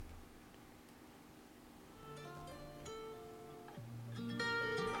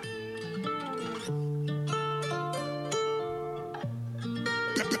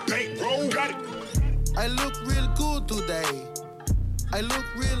I look real good today. I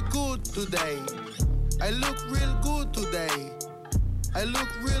look real good today. I look real good today. I look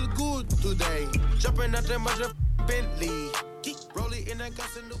real good today. Jumping out the mother Bentley. Rolling in that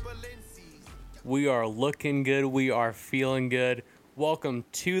gas and New Balenci. We are looking good. We are feeling good. Welcome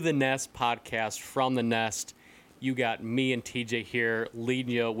to the Nest podcast from the Nest. You got me and TJ here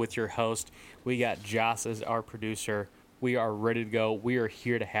leading you with your host. We got Josh as our producer. We are ready to go. We are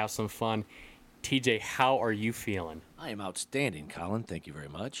here to have some fun. TJ, how are you feeling? I am outstanding, Colin. Thank you very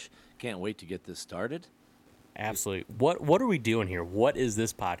much. Can't wait to get this started. Absolutely. What are we doing here? What is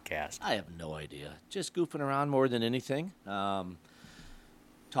this podcast? I have no idea. Just goofing around more than anything.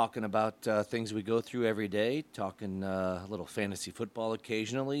 Talking about things we go through every day. Talking a little fantasy football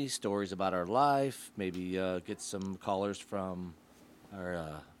occasionally. Stories about our life. Maybe get some callers from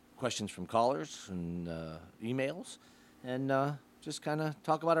our questions from callers and emails. And just kind of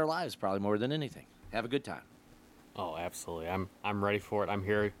talk about our lives probably more than anything. Have a good time. Oh, absolutely. I'm ready for it. I'm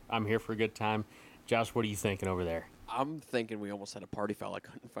here for a good time. Josh, what are you thinking over there? I'm thinking we almost had a party foul. I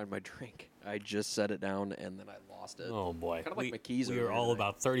couldn't find my drink. I just set it down, and then I lost it. Oh, boy. Kind of like my keys We over are here all today.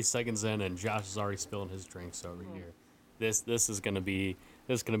 about 30 seconds in, and Josh is already spilling his drinks over here. This is going to be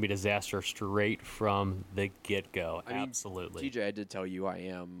disaster straight from the get-go. I mean, Absolutely. TJ, I did tell you I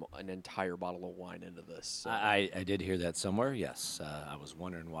am an entire bottle of wine into this. So. I did hear that somewhere, yes. I was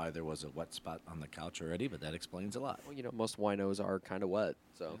wondering why there was a wet spot on the couch already, but that explains a lot. Well, you know, most winos are kind of wet,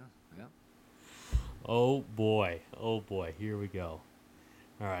 so. Yeah. Oh, boy. Here we go.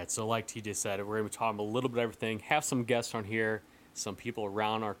 All right, so like TJ said, we're going to be talking a little bit of everything. Have some guests on here, some people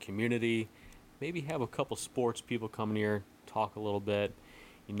around our community. Maybe have a couple sports people coming here, talk a little bit.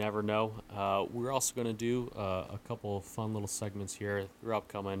 You never know. We're also going to do a couple of fun little segments here. They're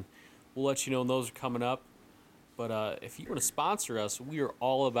upcoming. We'll let you know when those are coming up. But if you want to sponsor us, we are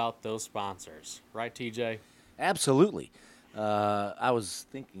all about those sponsors. Right, TJ? Absolutely. I was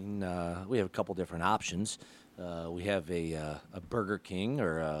thinking we have a couple different options. We have a Burger King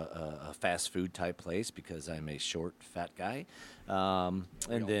or a fast food type place because I'm a short, fat guy. And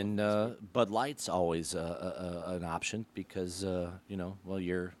then Bud Light's always an option because,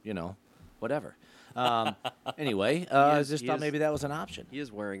 you're, whatever. Anyway, I just thought maybe that was an option. He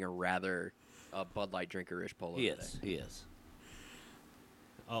is wearing a rather Bud Light drinker-ish polo He today. is. He is.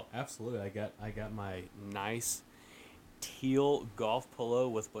 Oh, absolutely. I got my nice teal golf polo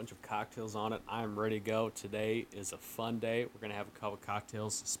with a bunch of cocktails on it. I'm ready to go. Today is a fun day. We're going to have a couple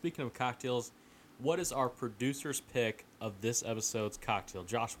cocktails. Speaking of cocktails, what is our producer's pick of this episode's cocktail?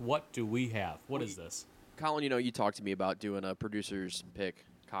 Josh, what do we have? What is this? Colin, you talked to me about doing a producer's pick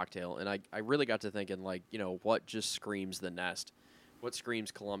cocktail, and I really got to thinking, what just screams the Nest? What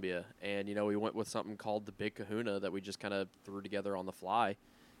screams Columbia? And, we went with something called the Big Kahuna that we just kind of threw together on the fly.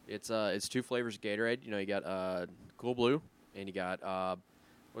 It's two flavors of Gatorade. You got Cool Blue, and you got,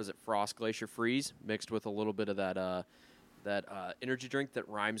 Frost Glacier Freeze mixed with a little bit of that energy drink that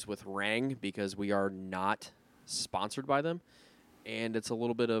rhymes with Rang because we are not sponsored by them. And it's a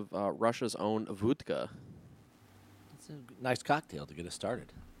little bit of Russia's own vodka. It's a nice cocktail to get us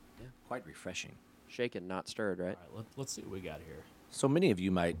started. Yeah. Quite refreshing. Shaken, not stirred, right? All right, let's see what we got here. So many of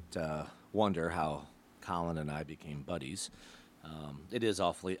you might wonder how Colin and I became buddies. It is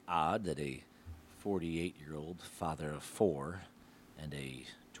awfully odd that a 48-year-old father of four and a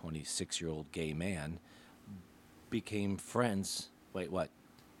 26-year-old gay man became friends. Wait, what?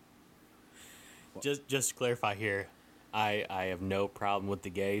 Just to clarify here, I have no problem with the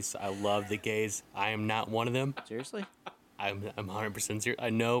gays. I love the gays. I am not one of them. Seriously? I'm 100% serious. I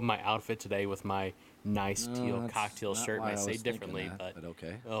know my outfit today with my nice teal that's cocktail not shirt why might I say was thinking differently, that, but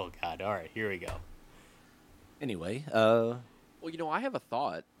okay. Oh God! All right, here we go. Anyway, Well, I have a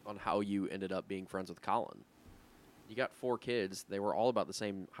thought on how you ended up being friends with Colin. You got 4 kids. They were all about the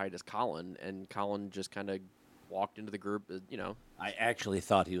same height as Colin, and Colin just kind of walked into the group, I actually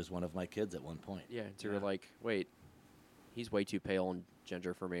thought he was one of my kids at one point. Yeah, so you're like, wait, he's way too pale and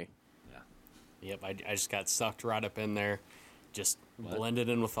ginger for me. Yeah. Yep, I just got sucked right up in there, just What? blended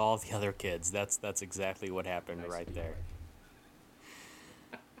in with all the other kids. That's exactly what happened right there.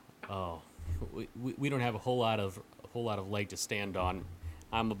 Oh, we don't have a whole lot of leg to stand on.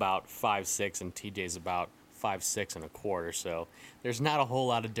 I'm about 5'6", and TJ's about 5'6" and a quarter. So there's not a whole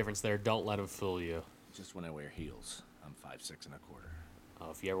lot of difference there. Don't let him fool you. Just when I wear heels, I'm 5'6" and a quarter.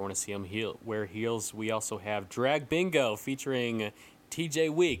 If you ever want to see him wear heels, we also have Drag Bingo featuring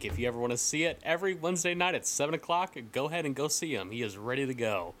TJ Week. If you ever want to see it, every Wednesday night at 7 o'clock, go ahead and go see him. He is ready to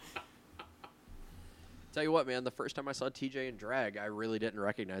go. Tell you what, man, the first time I saw TJ in drag, I really didn't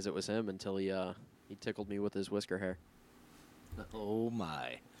recognize it was him until he tickled me with his whisker hair. Oh,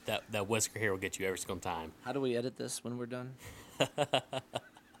 my. that whisker hair will get you every single time. How do we edit this when we're done?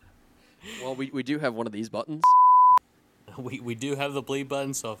 Well, we do have one of these buttons. We do have the bleep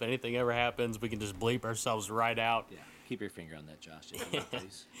button, so if anything ever happens, we can just bleep ourselves right out. Yeah. Keep your finger on that, Josh.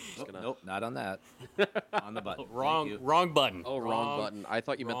 Please. gonna- Nope, not on that. On the button. Thank Wrong you. wrong button. Oh, wrong button. I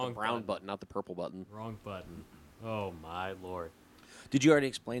thought you meant the wrong brown button. button, not the purple button. Wrong button. Oh my lord. Did you already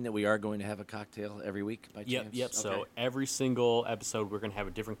explain that we are going to have a cocktail every week by chance? Yep. So Okay. every single episode, we're going to have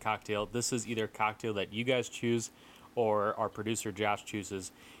a different cocktail. This is either a cocktail that you guys choose or our producer, Josh,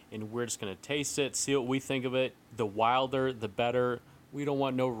 chooses. And we're just going to taste it, see what we think of it. The wilder, the better. We don't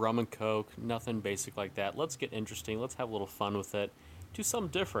want no rum and coke, nothing basic like that. Let's get interesting. Let's have a little fun with it. Do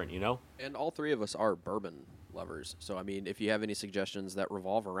something different, you know? And all three of us are bourbon lovers. So, I mean, if you have any suggestions that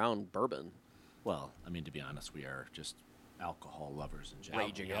revolve around bourbon, Well, I mean, to be honest, we are just alcohol lovers in general.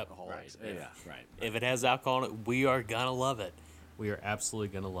 raging Yep. alcoholics. Right. Yeah. Right. If it has alcohol in it, we are going to love it. We are absolutely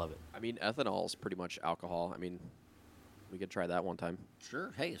going to love it. I mean, ethanol is pretty much alcohol. I mean, we could try that one time.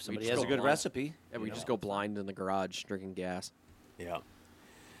 Sure. Hey, if somebody just has a go good blind. recipe. Yeah, we you just know. go blind in the garage drinking gas. Yeah.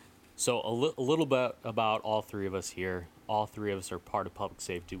 So a little bit about all three of us here. All three of us are part of public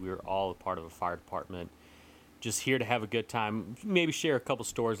safety. We are all a part of a fire department. Just here to have a good time. Maybe share a couple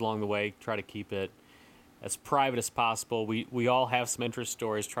stories along the way. Try to keep it as private as possible. We all have some interest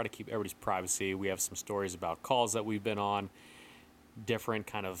stories. Try to keep everybody's privacy. We have some stories about calls that we've been on. Different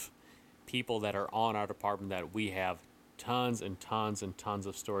kind of people that are on our department that we have tons and tons and tons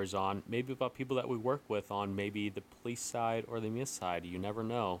of stories on. Maybe about people that we work with on maybe the police side or the EMS side. You never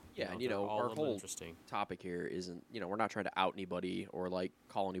know. Yeah, and they're all a our little whole interesting. topic here isn't, we're not trying to out anybody or like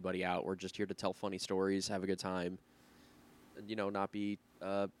call anybody out. We're just here to tell funny stories, have a good time, and not be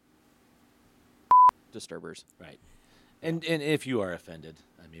disturbers. Right. And if you are offended,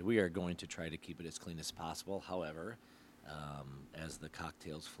 I mean, we are going to try to keep it as clean as possible. However, as the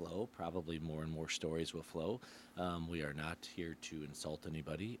cocktails flow, probably more and more stories will flow. We are not here to insult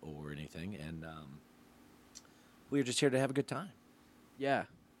anybody or anything, and we are just here to have a good time. Yeah,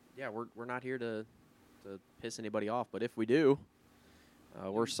 we're not here to piss anybody off, but if we do,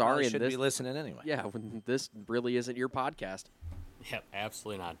 we're sorry. Probably And should this, be listening anyway. yeah, when this really isn't your podcast. Yep,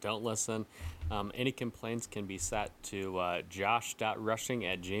 absolutely not. Don't listen. Any complaints can be set to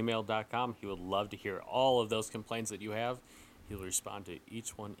josh.rushing@gmail.com. He would love to hear all of those complaints that you have. He'll respond to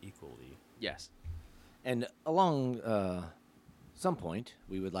each one equally. Yes. And along some point,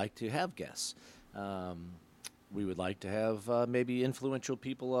 we would like to have guests. We would like to have maybe influential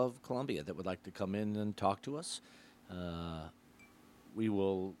people of Columbia that would like to come in and talk to us. We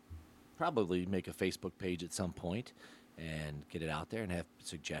will probably make a Facebook page at some point and get it out there and have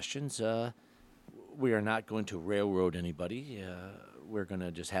suggestions. We are not going to railroad anybody. We're going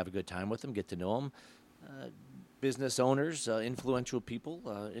to just have a good time with them, get to know them. Business owners, influential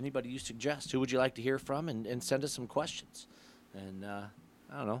people, anybody you suggest. Who would you like to hear from? And send us some questions. And I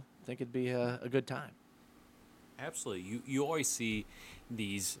don't know, I think it'd be a good time. Absolutely. You always see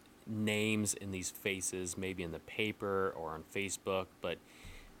these names and these faces maybe in the paper or on Facebook, but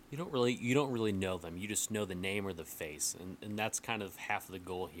you don't really know them. You just know the name or the face. And that's kind of half of the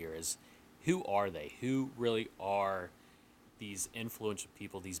goal here is who are they? Who really are these influential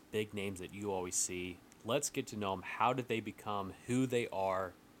people, these big names that you always see? Let's get to know them. How did they become who they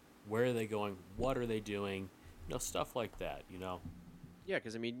are? Where are they going? What are they doing? Stuff like that, Yeah,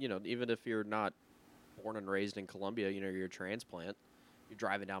 because, I mean, even if you're not born and raised in Columbia, you're a transplant, you're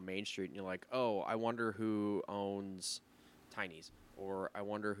driving down Main Street and you're like, oh, I wonder who owns Tiny's, or I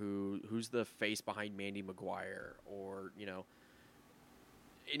wonder who's the face behind Mandy McGuire, or,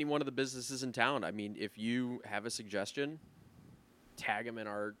 any one of the businesses in town. I mean, if you have a suggestion, tag them in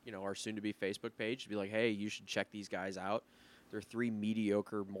our soon-to-be Facebook page. Be like, hey, you should check these guys out. They're three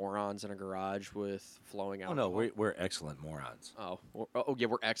mediocre morons in a garage with flowing Oh, alcohol. no, we're excellent morons. Yeah,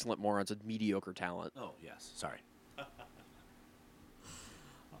 we're excellent morons with mediocre talent. Oh, yes, sorry.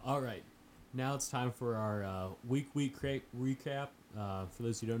 All right. Now it's time for our week recap. For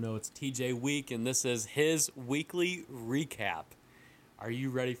those who don't know, it's TJ Week, and this is his weekly recap. Are you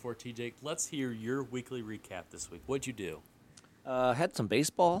ready for it, TJ? Let's hear your weekly recap this week. What'd you do? Had some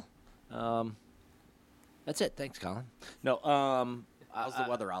baseball. That's it. Thanks, Colin. No, How's the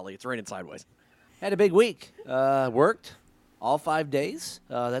weather, Ollie? It's raining sideways. had a big week. Worked all 5 days.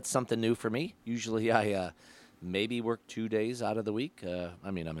 That's something new for me. Usually I maybe work 2 days out of the week.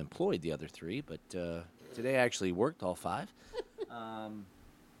 I mean, I'm employed the other 3, but today I actually worked all 5.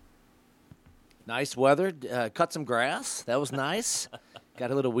 Nice weather. Cut some grass. That was nice.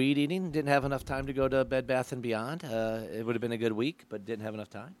 Got a little weed eating. Didn't have enough time to go to Bed Bath & Beyond. It would have been a good week, but didn't have enough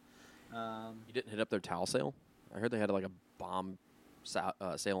time. You didn't hit up their towel sale? I heard they had like a bomb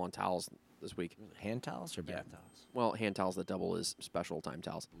sale on towels this week. Hand towels or bath Yeah. towels? Well, hand towels that double as special time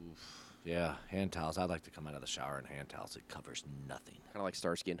towels. Yeah, hand towels. I like to come out of the shower in hand towels. It covers nothing. Kind of like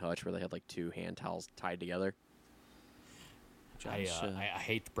Starsky and Hutch, where they had like two hand towels tied together. Josh, I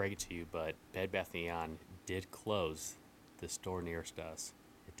hate to break it to you, but Bed Bath & Beyond did close the store nearest to us.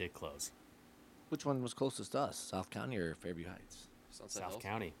 It did close. which one was closest to us, South County or Fairview Heights? Sunset South Hills.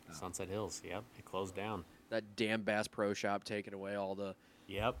 County, Sunset Hills. Yep, it closed down. That damn Bass Pro Shop taking away all the,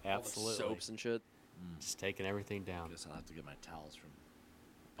 Yep, all the absolutely. soaps and shit. Just taking everything down. Guess I'll have to get my towels from.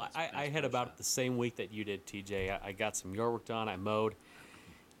 I had about it the same week that you did, TJ. I got some yard work done. I mowed.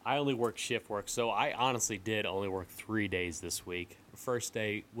 I only worked shift work, so I honestly did only work 3 days this week. First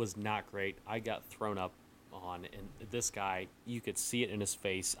day was not great. I got thrown up on, and this guy, you could see it in his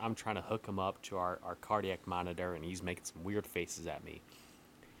face. I'm trying to hook him up to our cardiac monitor, and he's making some weird faces at me.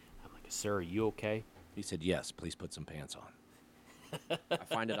 I'm like, sir, are you okay? He said, "Yes, please put some pants on." I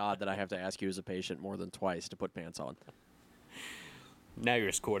find it odd that I have to ask you as a patient more than twice to put pants on. Now you're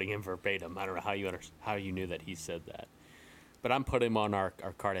just quoting him verbatim. I don't know how you knew that he said that. But I'm putting him on our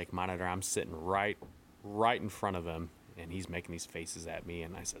cardiac monitor. I'm sitting right in front of him, and he's making these faces at me.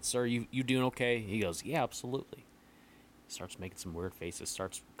 And I said, "Sir, you doing okay?" He goes, "Yeah, absolutely." He starts making some weird faces,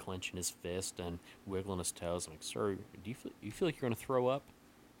 starts clenching his fist and wiggling his toes. I'm like, "Sir, do you feel like you're going to throw up?"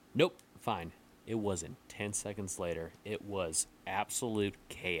 "Nope, fine." It wasn't 10 seconds later. It was absolute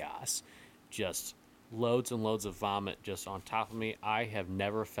chaos. Just loads and loads of vomit just on top of me. I have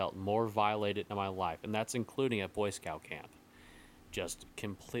never felt more violated in my life, and that's including at Boy Scout camp. Just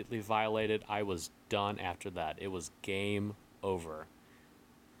completely violated. I was done after that. It was game over.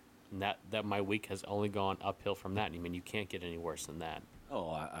 And that my week has only gone uphill from that. I mean, you can't get any worse than that. Oh,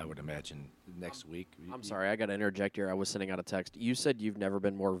 I would imagine next week. I'm sorry, I got to interject here. I was sending out a text. You said you've never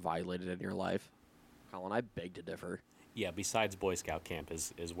been more violated in your life. Colin, I beg to differ. Yeah, besides Boy Scout camp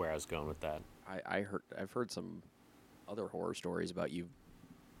is where I was going with that. I've heard some other horror stories about you.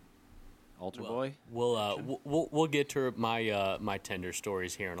 Altar boy. We'll get to my tender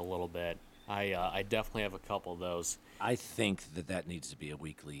stories here in a little bit. I definitely have a couple of those. I think that needs to be a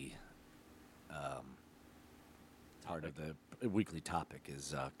weekly part of the weekly topic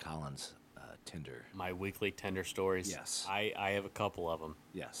is Colin's Tinder. My weekly tender stories. Yes. I have a couple of them.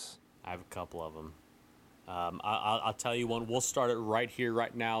 Yes. I have a couple of them. I'll tell you one. We'll start it right here,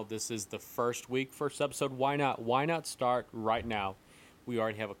 right now. This is the first episode. Why not? Why not start right now? We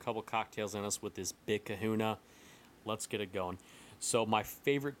already have a couple cocktails in us with this Big Kahuna. Let's get it going. So my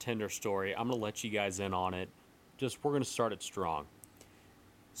favorite Tinder story, I'm going to let you guys in on it. We're going to start it strong.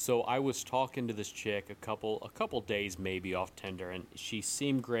 So I was talking to this chick a couple days maybe off Tinder, and she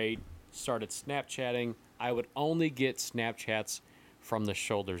seemed great. Started Snapchatting. I would only get Snapchats from the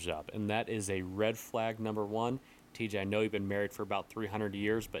shoulders up, and that is a red flag number one. TJ, I know you've been married for about 300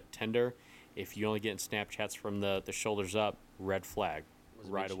 years, but Tinder, if you only get Snapchats from the shoulders up, red flag Was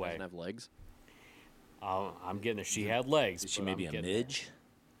it right mean she away. doesn't have legs? I'm getting it. She had legs. Is she but maybe I'm a getting there. midge?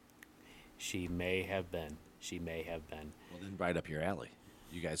 She may have been. She may have been. Well, then right up your alley.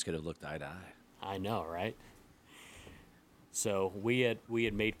 You guys could have looked eye to eye. I know, right? So we had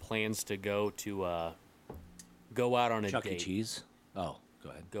made plans to go out on a Chuck E. date. Cheese. Oh, go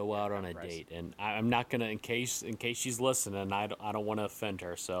ahead. Go out on a Rice. date, and I'm not gonna, in case she's listening, I don't want to offend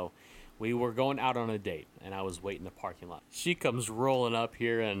her. So we were going out on a date, and I was waiting in the parking lot. She comes rolling up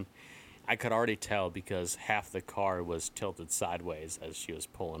here, and I could already tell because half the car was tilted sideways as she was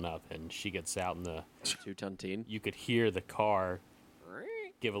pulling up, and she gets out in the. 2-ton teen. You could hear the car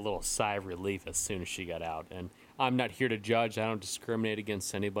give a little sigh of relief as soon as she got out. And I'm not here to judge. I don't discriminate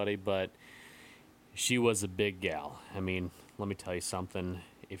against anybody, but she was a big gal. I mean, let me tell you something.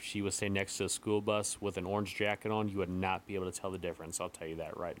 If she was sitting next to a school bus with an orange jacket on, you would not be able to tell the difference. I'll tell you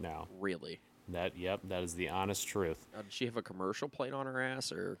that right now. Really? That is the honest truth. Did she have a commercial plate on her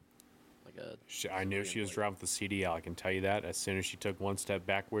ass or like a? I knew she was driving with the CDL. I can tell you that. As soon as she took one step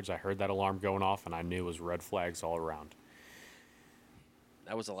backwards, I heard that alarm going off, and I knew it was red flags all around.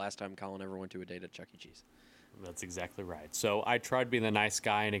 That was the last time Colin ever went to a date at Chuck E. Cheese. That's exactly right. So I tried being the nice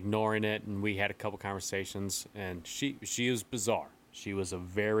guy and ignoring it, and we had a couple conversations, and she was bizarre. She was a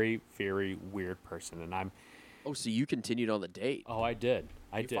very, very weird person, and Oh, so you continued on the date? I did.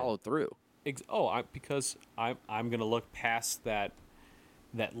 I You did. followed through. Because I'm gonna look past that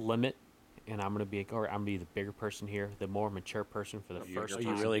limit, and I'm gonna be the bigger person here, the more mature person for the first Are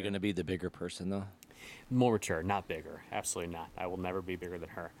time. you really going to be the bigger person, though? More mature, not bigger. Absolutely not. I will never be bigger than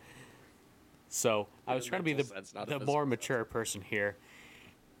her. So I was trying to be mental sense, not a the physical more mature person here.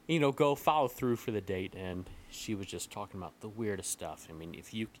 go follow through for the date, and she was just talking about the weirdest stuff. I mean,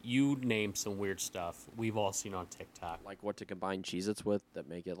 if you name some weird stuff, we've all seen on TikTok. Like what to combine Cheez-Its with that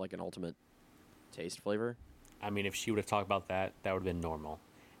make it like an ultimate taste flavor. I mean, if she would have talked about that, that would have been normal.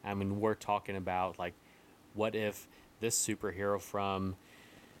 I mean, we're talking about, like, what if this superhero from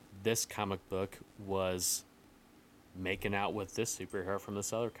this comic book was making out with this superhero from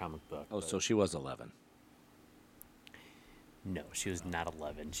this other comic book? Oh, But so she was 11. no, she was not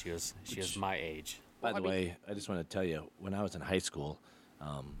 11. She was my age. By Well, the I mean- way, I just want to tell you, when I was in high school,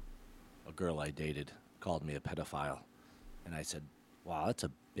 a girl I dated called me a pedophile. And I said, wow, that's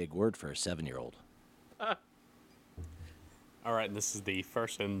a big word for a 7-year-old. All right, and this is the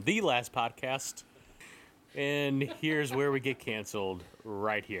first and the last podcast. And here's where we get canceled,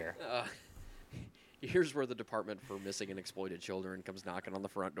 right here. Here's where the Department for Missing and Exploited Children comes knocking on the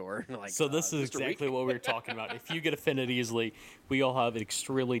front door. Like, So this is Mr. Reek? exactly what we were talking about. If you get offended easily, we all have an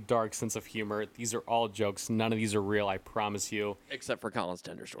extremely dark sense of humor. These are all jokes. None of these are real, I promise you. Except for Colin's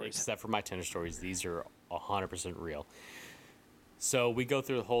Tender Stories. Except for my Tender Stories. These are 100% real. So we go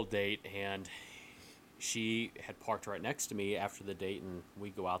through the whole date, and she had parked right next to me after the date, and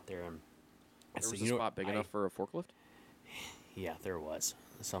we go out there, and I There said, was a "You know spot what? big enough for a forklift? Yeah, there was.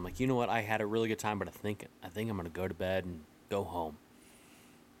 So I'm like, you know what? I had a really good time, but I think I'm gonna go to bed and go home.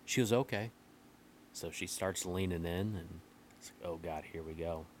 She was okay. So she starts leaning in, and it's like, oh God, here we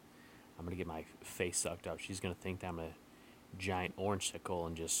go. I'm gonna get my face sucked up. She's gonna think that I'm a giant orange sickle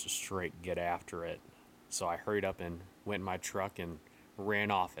and just straight get after it. So I hurried up and went in my truck and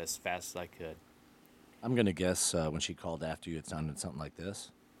ran off as fast as I could. I'm going to guess when she called after you, it sounded something like this.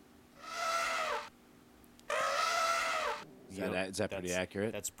 Is that pretty That's-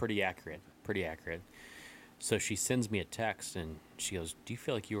 accurate? That's pretty accurate. Pretty accurate. So she sends me a text and she goes, "Do you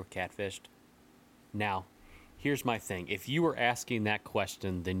feel like you were catfished?" Now, here's my thing. If you were asking that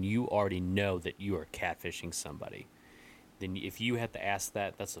question, then you already know that you are catfishing somebody. Then if you had to ask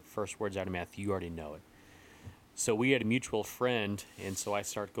that, that's the first words out of my mouth. You already know it. So we had a mutual friend, and so I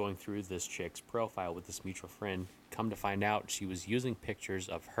start going through this chick's profile with this mutual friend. Come to find out, she was using pictures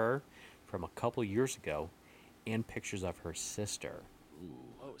of her from a couple years ago and pictures of her sister.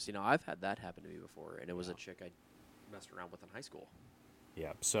 Oh, see, now I've had that happen to me before, and it was a chick I messed around with in high school.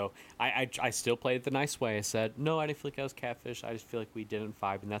 Yeah, so I still played it the nice way. I said, no, I didn't feel like I was catfish. I just feel like we didn't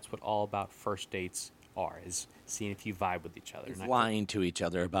vibe, and that's what all about first dates are, is seeing if you vibe with each other. It's And lying to each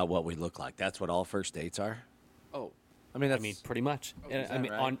other about what we look like. That's what all first dates are. Oh, I mean, I that's, mean, pretty much. And, is I that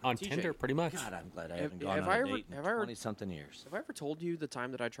mean, right? on TJ, Tinder, pretty much. God, I'm glad I Have- haven't gone have on I a ever- date in have I ever- 20-something years. have I ever told you the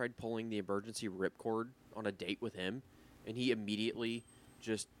time that I tried pulling the emergency ripcord on a date with him, and he immediately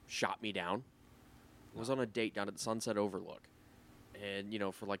just shot me down? I was on a date down at the Sunset Overlook. And,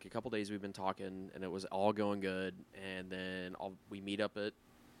 for like a couple days we've been talking, and it was all going good. And then we meet up at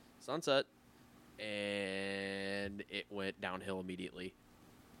Sunset, and it went downhill immediately.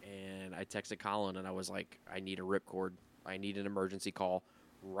 And I texted Colin, and I was like, I need a ripcord. I need an emergency call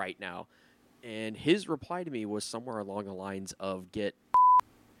right now. And his reply to me was somewhere along the lines of get.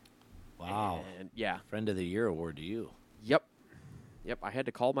 Wow. And yeah. Friend of the Year award to you. Yep. I had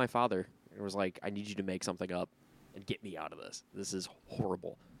to call my father. It was like, I need you to make something up and get me out of this. This is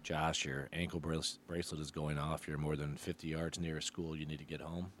horrible. Josh, your ankle bracelet is going off. You're more than 50 yards near a school. You need to get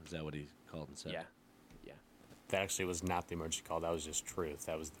home. Is that what he called and said? Yeah. That actually was not the emergency call. That was just truth.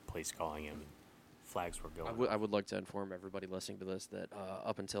 That was the police calling him. Flags were going I would like to inform everybody listening to this that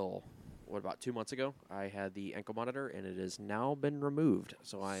up until, about 2 months ago, I had the ankle monitor, and it has now been removed.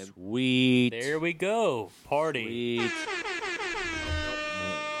 So I am. Sweet. There we go. Party.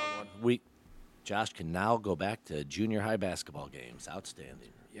 Sweet. Josh can now go back to junior high basketball games.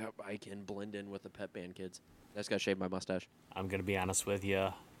 Outstanding. Yep, I can blend in with the pep band kids. I just got to shave my mustache. I'm going to be honest with you.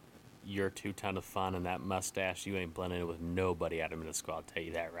 You're 2 ton of fun, and that mustache, you ain't blending with nobody out of middle school. I'll tell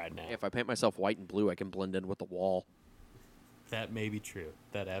you that right now. If I paint myself white and blue, I can blend in with the wall. That may be true.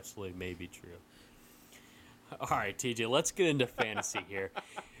 That absolutely may be true. All right, TJ, let's get into fantasy here.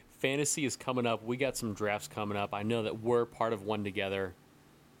 Fantasy is coming up. We got some drafts coming up. I know that we're part of one together.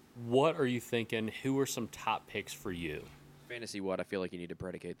 What are you thinking? Who are some top picks for you? Fantasy what? I feel like you need to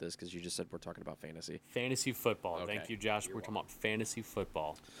predicate this because you just said we're talking about fantasy. Fantasy football. Okay. Thank you, Josh. You're We're talking about fantasy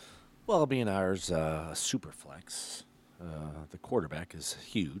football. Well, being ours a super flex, the quarterback is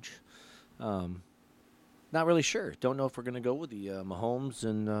huge. Not really sure. Don't know if we're going to go with the Mahomes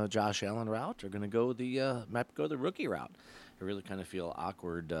and Josh Allen route or going to go the rookie route. I really kind of feel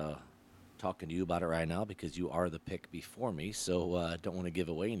awkward talking to you about it right now because you are the pick before me, so I don't want to give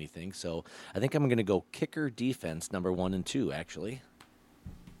away anything. So I think I'm going to go kicker defense number 1 and 2, actually.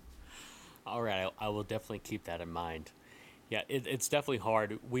 All right, I will definitely keep that in mind. Yeah, it's definitely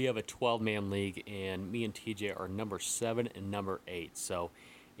hard. We have a 12-man league, and me and TJ are number 7 and number 8. So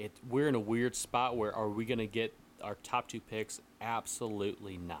we're in a weird spot where are we going to get our top 2 picks?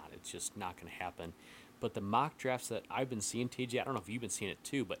 Absolutely not. It's just not going to happen. But the mock drafts that I've been seeing, TJ, I don't know if you've been seeing it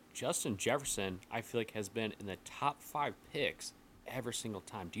too, but Justin Jefferson, I feel like, has been in the top 5 picks every single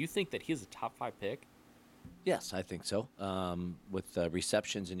time. Do you think that he's a top 5 pick? Yes, I think so. With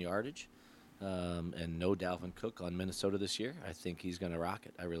receptions and yardage, and no Dalvin Cook on Minnesota this year, I think he's going to rock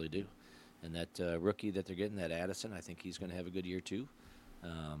it. I really do. And that rookie that they're getting, that Addison, I think he's going to have a good year too.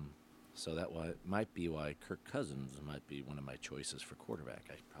 So that might be why Kirk Cousins might be one of my choices for quarterback.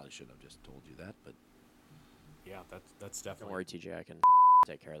 I probably shouldn't have just told you that, but Yeah, that's definitely. Don't worry, TJ. I can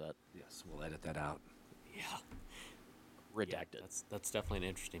take care of that. yes, we'll edit that out. Yeah. Redacted. Yeah, that's definitely an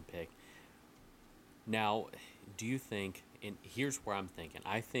interesting pick. Now, do you think, and here's where I'm thinking,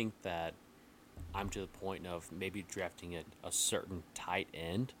 I think that I'm to the point of maybe drafting a certain tight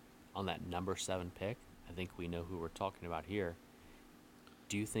end on that number 7 pick. I think we know who we're talking about here.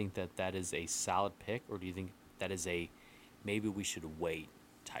 Do you think that is a solid pick, or do you think that is a maybe we should wait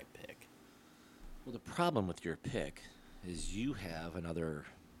type pick? Well, the problem with your pick is you have another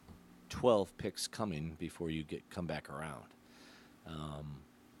 12 picks coming before you come back around.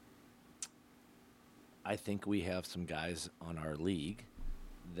 I think we have some guys on our league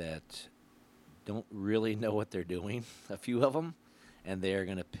that don't really know what they're doing, a few of them, and they're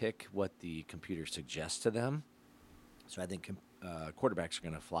going to pick what the computer suggests to them. So I think quarterbacks are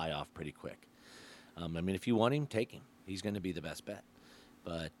going to fly off pretty quick. I mean, if you want him, take him. He's going to be the best bet.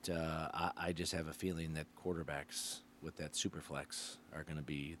 But I just have a feeling that quarterbacks with that super flex are going to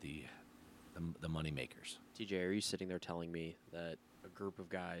be the money makers. TJ, are you sitting there telling me that a group of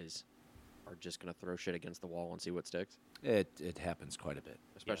guys are just going to throw shit against the wall and see what sticks? It happens quite a bit.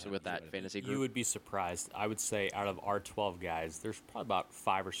 Especially with that fantasy group? You would be surprised. I would say out of our 12 guys, there's probably about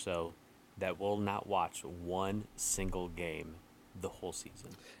 5 or so that will not watch one single game the whole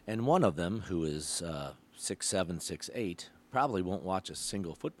season. And one of them, who is 6'7", 6'8", probably won't watch a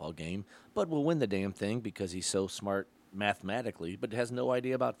single football game, but will win the damn thing because he's so smart mathematically, but has no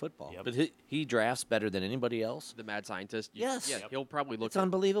idea about football. Yep. But he drafts better than anybody else. The mad scientist? Yes. Yeah, Yep. he'll probably look It's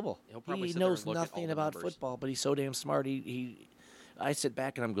unbelievable. He'll probably He sit there knows and look at all nothing the about numbers. football, but he's so damn smart. I sit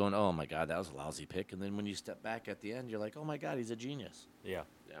back and I'm going, oh my God, that was a lousy pick. And then when you step back at the end, you're like, oh my God, he's a genius. Yeah.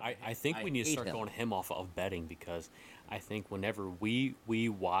 Yeah. I think I we need to hate start him. going him off of betting, because I think whenever we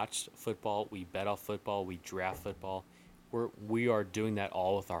watch football, we bet off football, we draft football, we are doing that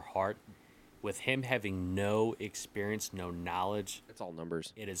all with our heart. With him having no experience, no knowledge, It's all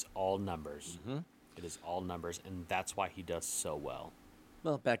numbers. it is all numbers. Mm-hmm. It is all numbers, and that's why he does so well.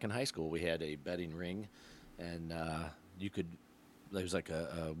 Well, back in high school, we had a betting ring, and there was like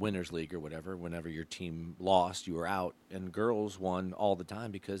a winner's league or whatever. Whenever your team lost, you were out, and girls won all the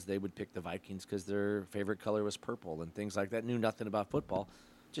time because they would pick the Vikings because their favorite color was purple and things like that. Knew nothing about football,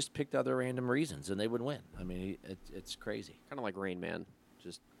 just picked other random reasons, and they would win. I mean, it's crazy. Kind of like Rain Man.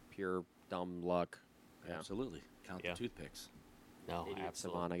 Just pure dumb luck. Yeah. Absolutely. Count Yeah. the toothpicks. No, Idiot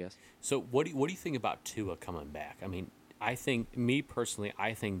absolutely. savant, I guess. So what do you think about Tua coming back? I mean, I think, me personally,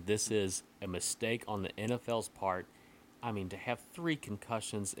 I think this is a mistake on the NFL's part. I mean, to have 3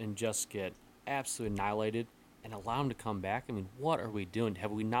 concussions and just get absolutely annihilated and allow him to come back. I mean, what are we doing?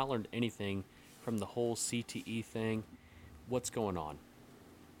 Have we not learned anything from the whole CTE thing? What's going on?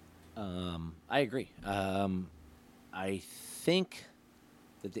 I agree. I think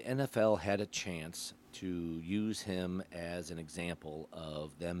that the NFL had a chance to use him as an example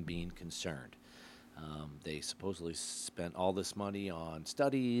of them being concerned. They supposedly spent all this money on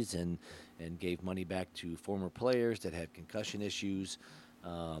studies and gave money back to former players that had concussion issues.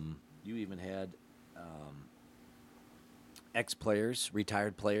 You even had ex-players,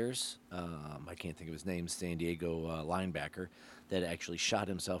 retired players. I can't think of his name, San Diego linebacker, that actually shot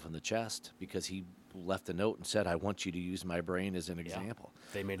himself in the chest because he left a note and said, I want you to use my brain as an example.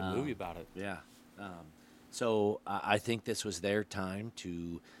 They made a movie about it. Yeah. So I think this was their time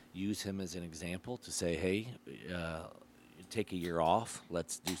to use him as an example to say, hey, take a year off.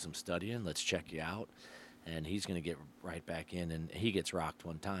 Let's do some studying. Let's check you out. And he's going to get right back in, and he gets rocked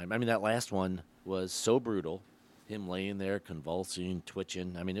one time. I mean, that last one was so brutal, him laying there convulsing,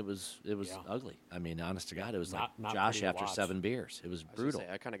 twitching. I mean, it was Yeah. ugly. I mean, honest to God, it was Not like Josh pretty to after watch. 7 beers. It was I was brutal.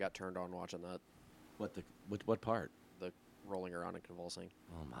 gonna say, I kind of got turned on watching that. What part? The rolling around and convulsing.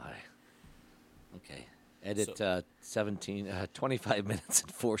 Oh, my. Okay. Edit So- 25 minutes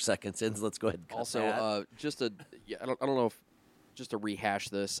and 4 seconds in. Let's go ahead and cut Also, that. I don't know if just to rehash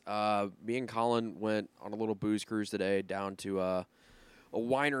this. Me and Colin went on a little booze cruise today down to a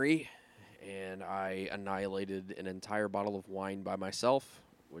winery and I annihilated an entire bottle of wine by myself,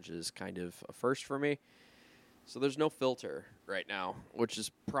 which is kind of a first for me. So there's no filter right now, which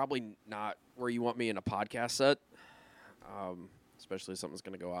is probably not where you want me in a podcast set, especially if something's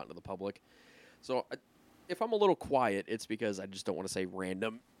going to go out into the public. So if I'm a little quiet, it's because I just don't want to say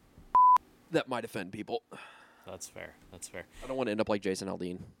random that might offend people. That's fair. That's fair. I don't want to end up like Jason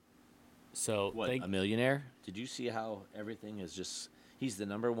Aldean. So What, a millionaire? Did you see how everything is just... He's the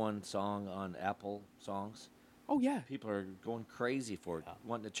 #1 song on Apple Songs. Oh, yeah. People are going crazy for it,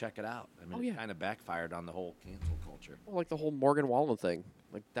 wanting to check it out. I mean, Oh, yeah. it kind of backfired on the whole cancel culture. Well, like the whole Morgan Wallen thing.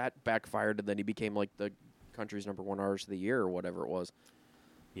 Like, that backfired, and then he became, like, the country's #1 artist of the year or whatever it was.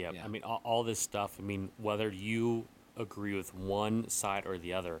 Yeah, Yeah. I mean, all this stuff, I mean, whether you agree with one side or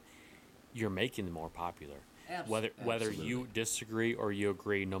the other, you're making them more popular. Whether Absolutely. you disagree or you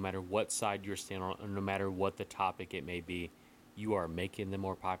agree, no matter what side you're standing on, or no matter what the topic it may be, you are making them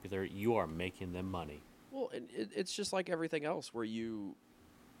more popular. You are making them money. Well, and it's just like everything else where you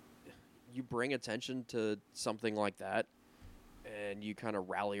bring attention to something like that and you kind of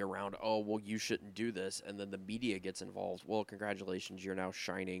rally around, oh, well, you shouldn't do this, and then the media gets involved. Well, congratulations, you're now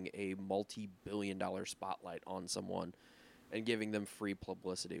shining a multi-billion-dollar spotlight on someone and giving them free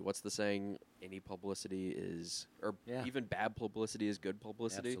publicity. What's the saying? Any publicity is, or Yeah. even bad publicity is good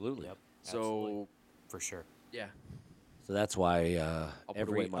publicity. Absolutely. Yep. So, absolutely, for sure. yeah. So that's why put away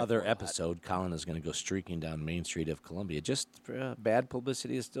every my other foil hat. episode, Colin is going to go streaking down Main Street of Columbia. Just for, bad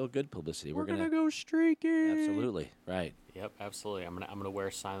publicity is still good publicity. We're gonna go streaking. Absolutely. Right. Yep, absolutely. I'm gonna wear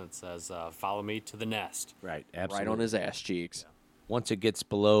a sign that says "Follow me to the nest." Right. Absolutely. Right on his ass cheeks. Once it gets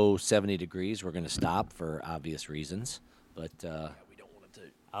below 70 degrees, we're going to stop for obvious reasons. But We don't want it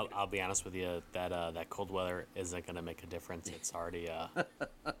to. I'll be honest with you, that cold weather isn't gonna make a difference. It's already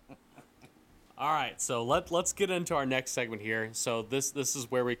All right, so let's get into our next segment here. So this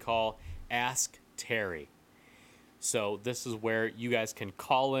is where we call Ask Terry. So this is where you guys can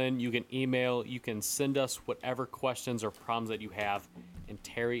call in, you can email, you can send us whatever questions or problems that you have, and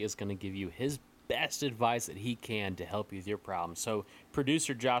Terry is going to give you his best advice that he can to help you with your problem. So,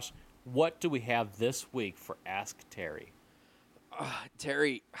 producer Josh, what do we have this week for Ask Terry?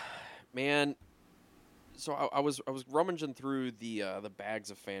 Terry, man. So I was rummaging through the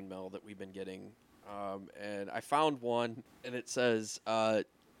bags of fan mail that we've been getting, and I found one, and it says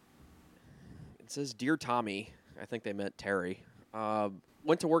 "Dear Tommy." I think they meant Terry.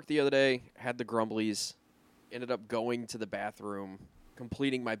 Went to work the other day, had the grumblies, ended up going to the bathroom,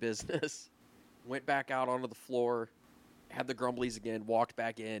 completing my business, went back out onto the floor, had the grumblies again, walked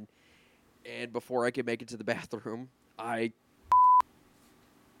back in, and before I could make it to the bathroom, I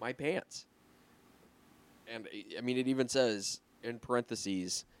my pants. And, I mean, it even says, in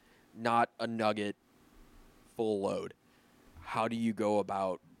parentheses, not a nugget, full load. How do you go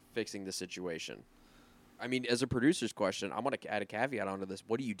about fixing the situation? I mean, as a producer's question, I'm going to add a caveat onto this.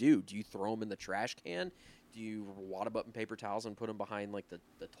 What do you do? Do you throw them in the trash can? Do you wad them up in paper towels and put them behind, like,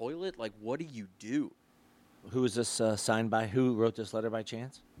 the toilet? Like, what do you do? who is this signed by? Who wrote this letter by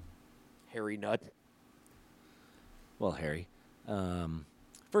chance? Harry Nutt. Well, Harry,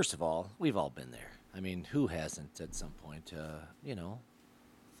 first of all, we've all been there. I mean, who hasn't at some point,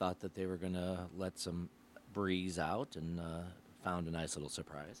 thought that they were going to let some breeze out and found a nice little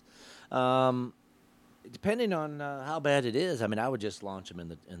surprise. Depending on how bad it is, I mean, I would just launch them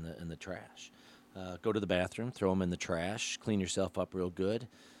in the trash. Go to the bathroom, throw them in the trash, clean yourself up real good.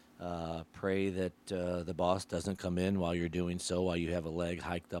 Pray that the boss doesn't come in while you're doing so, while you have a leg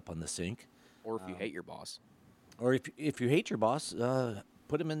hiked up on the sink. Or if you hate your boss. Or if you hate your boss,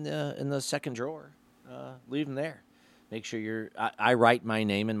 put him in the second drawer. Leave him there. Make sure I write my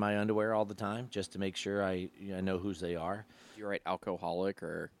name in my underwear all the time just to make sure I know whose they are. Do you write alcoholic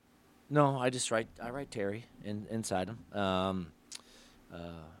or? No, I write Terry inside them.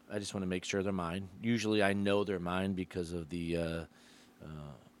 I just want to make sure they're mine. Usually I know they're mine because of the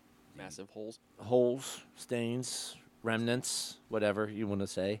Massive holes. holes, stains, remnants, whatever you want to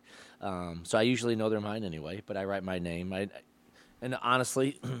say. So I usually know they're mine anyway, but I write my name. And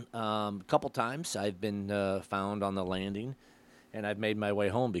honestly, a couple times I've been found on the landing, and I've made my way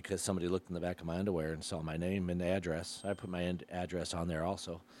home because somebody looked in the back of my underwear and saw my name and address. I put my address on there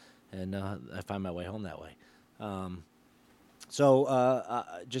also, and I find my way home that way. So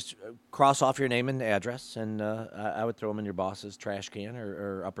just cross off your name and address, and I would throw them in your boss's trash can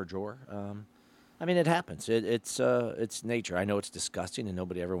or upper drawer. I mean, it happens. It's nature. I know it's disgusting, and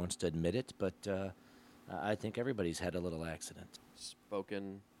nobody ever wants to admit it, but I think everybody's had a little accident.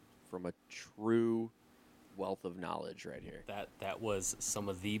 Spoken from a true wealth of knowledge right here. That was some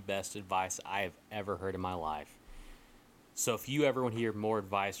of the best advice I have ever heard in my life. So if you ever want to hear more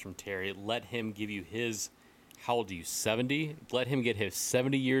advice from Terry, let him give you his, how old are you, 70? Let him get his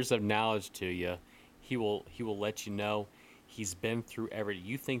 70 years of knowledge to you. He will let you know. He's been through everything.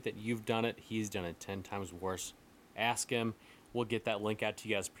 You think that you've done it, he's done it 10 times worse. Ask him. We'll get that link out to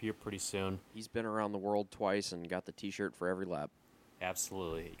you guys pretty soon. He's been around the world twice and got the T-shirt for every lap.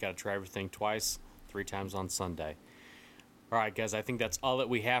 Absolutely. You got to try everything twice, 3 times on Sunday. All right, guys, I think that's all that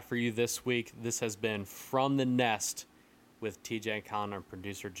we have for you this week. This has been From the Nest with TJ and Colin and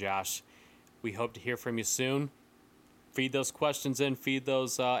producer Josh. We hope to hear from you soon. Feed those questions in. Feed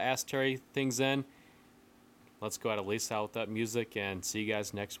those Ask Terry things in. Let's go out at least out with that music and see you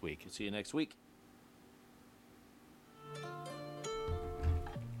guys next week. See you next week.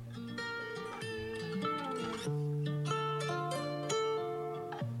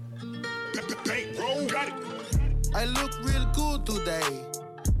 I look real good today.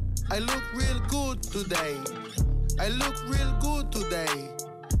 I look real good today. I look real good today.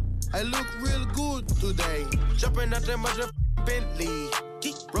 I look real good today. Jumping out the mother Bentley.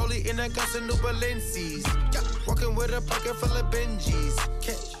 Rolling in a gas and new Balenci's. Walking with a pocket full of Benjis.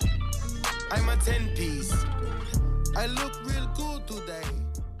 I'm a 10-piece. I look real good today.